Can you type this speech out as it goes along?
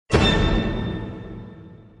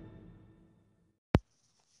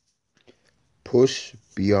Push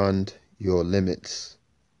beyond your limits.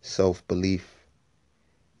 Self-belief.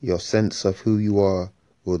 Your sense of who you are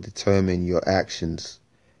will determine your actions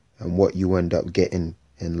and what you end up getting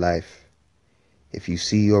in life. If you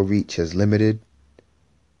see your reach as limited,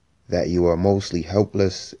 that you are mostly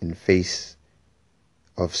helpless in face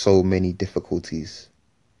of so many difficulties,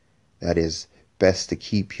 that is best to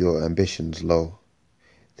keep your ambitions low.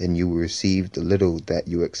 Then you will receive the little that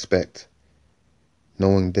you expect.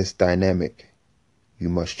 Knowing this dynamic, you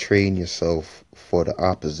must train yourself for the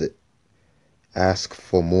opposite. Ask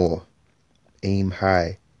for more, aim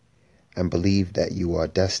high, and believe that you are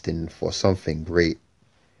destined for something great.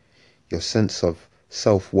 Your sense of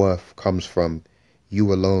self-worth comes from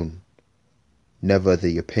you alone, never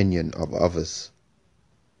the opinion of others.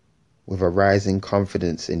 With a rising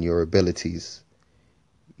confidence in your abilities,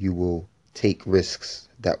 you will take risks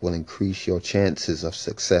that will increase your chances of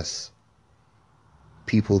success.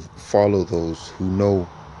 People follow those who know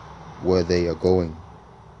where they are going.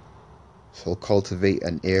 So cultivate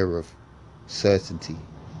an air of certainty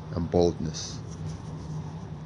and boldness.